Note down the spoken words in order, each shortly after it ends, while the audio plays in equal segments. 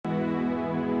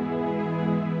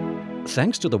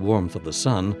Thanks to the warmth of the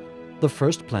sun, the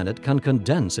first planet can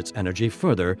condense its energy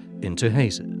further into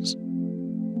hazes.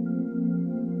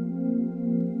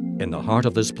 In the heart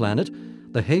of this planet,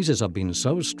 the hazes have been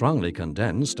so strongly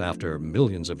condensed after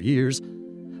millions of years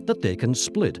that they can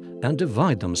split and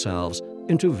divide themselves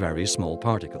into very small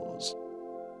particles.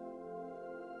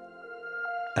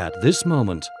 At this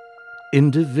moment,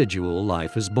 individual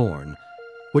life is born,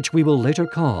 which we will later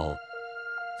call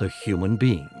the human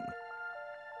being.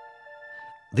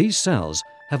 These cells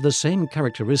have the same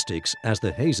characteristics as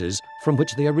the hazes from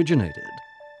which they originated.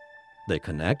 They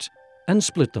connect and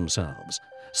split themselves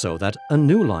so that a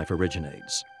new life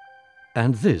originates,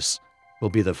 and this will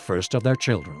be the first of their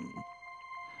children.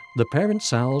 The parent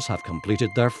cells have completed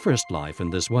their first life in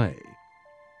this way.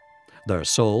 Their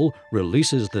soul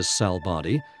releases this cell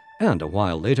body, and a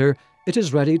while later, it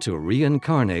is ready to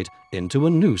reincarnate into a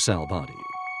new cell body.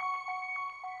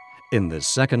 In this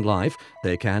second life,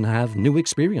 they can have new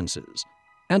experiences,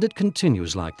 and it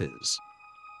continues like this.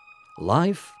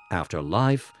 Life after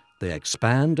life, they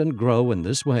expand and grow in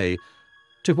this way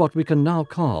to what we can now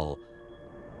call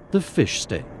the fish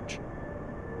stage.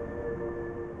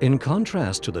 In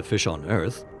contrast to the fish on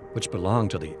Earth, which belong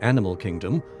to the animal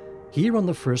kingdom, here on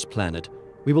the first planet,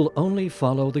 we will only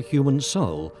follow the human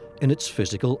soul in its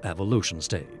physical evolution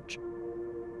stage.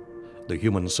 The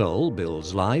human soul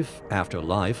builds life after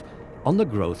life on the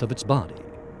growth of its body.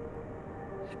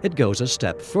 It goes a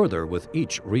step further with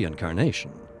each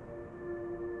reincarnation.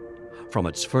 From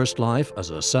its first life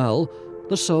as a cell,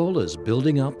 the soul is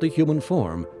building up the human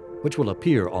form, which will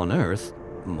appear on Earth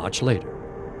much later.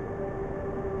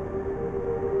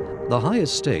 The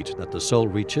highest state that the soul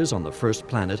reaches on the first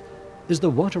planet is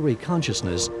the watery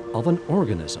consciousness of an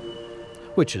organism,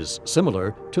 which is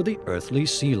similar to the earthly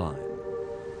sea lion.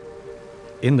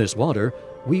 In this water,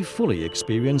 we fully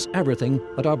experience everything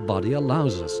that our body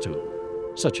allows us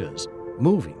to, such as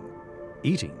moving,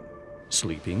 eating,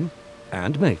 sleeping,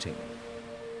 and mating.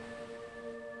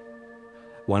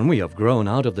 When we have grown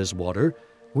out of this water,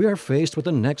 we are faced with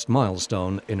the next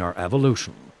milestone in our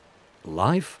evolution: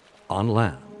 life on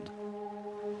land.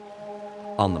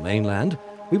 On the mainland,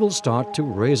 we will start to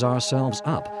raise ourselves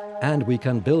up, and we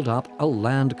can build up a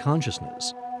land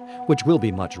consciousness, which will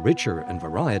be much richer in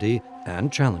variety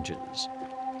and challenges.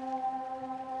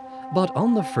 But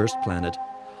on the first planet,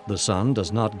 the sun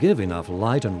does not give enough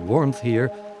light and warmth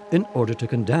here in order to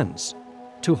condense,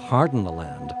 to harden the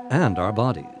land and our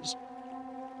bodies.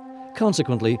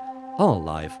 Consequently, all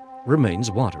life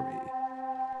remains watery.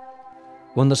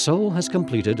 When the soul has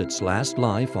completed its last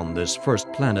life on this first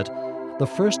planet, the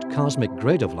first cosmic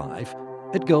grade of life,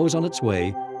 it goes on its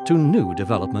way to new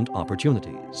development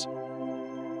opportunities.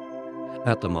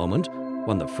 At the moment,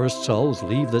 when the first souls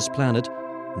leave this planet,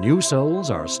 new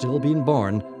souls are still being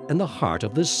born in the heart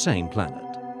of this same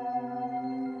planet.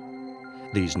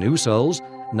 These new souls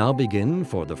now begin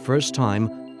for the first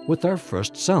time with their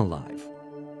first cell life,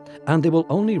 and they will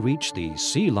only reach the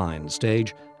sea lion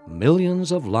stage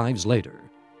millions of lives later,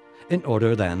 in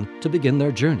order then to begin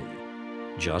their journey,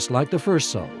 just like the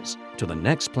first souls, to the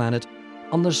next planet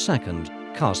on the second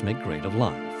cosmic grade of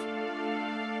life.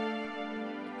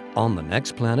 On the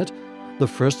next planet, the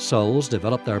first souls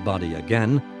develop their body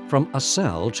again from a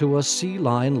cell to a sea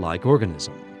lion-like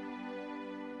organism.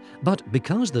 But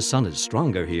because the sun is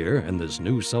stronger here in this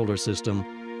new solar system,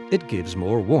 it gives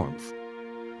more warmth.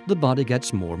 The body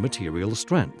gets more material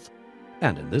strength,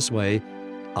 and in this way,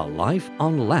 a life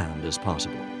on land is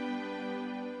possible.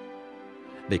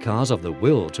 Because of the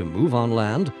will to move on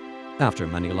land, after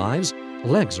many lives,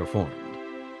 legs are formed.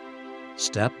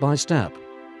 Step by step,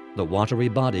 the watery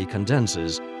body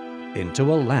condenses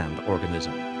into a land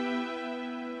organism.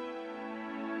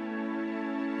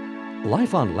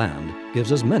 Life on land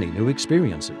gives us many new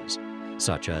experiences,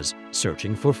 such as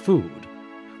searching for food,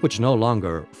 which no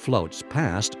longer floats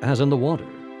past as in the water.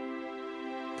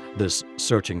 This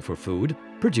searching for food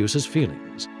produces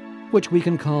feelings, which we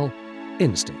can call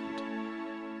instinct.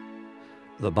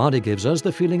 The body gives us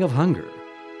the feeling of hunger,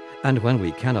 and when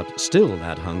we cannot still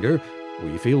that hunger,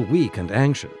 we feel weak and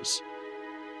anxious.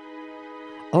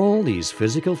 All these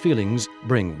physical feelings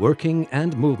bring working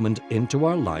and movement into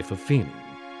our life of feeling.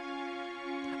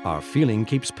 Our feeling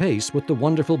keeps pace with the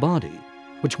wonderful body,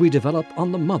 which we develop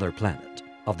on the mother planet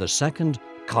of the second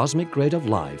cosmic grade of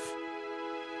life,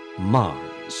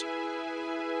 Mars.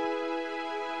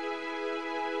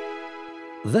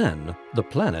 Then, the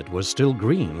planet was still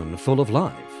green and full of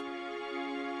life.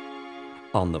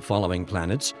 On the following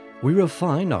planets, we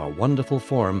refine our wonderful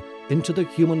form into the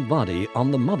human body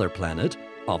on the mother planet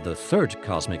of the third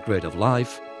cosmic grade of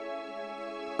life,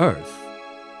 Earth.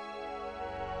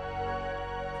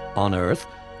 On Earth,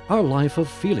 our life of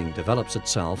feeling develops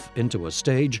itself into a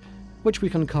stage which we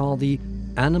can call the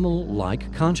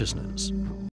animal-like consciousness.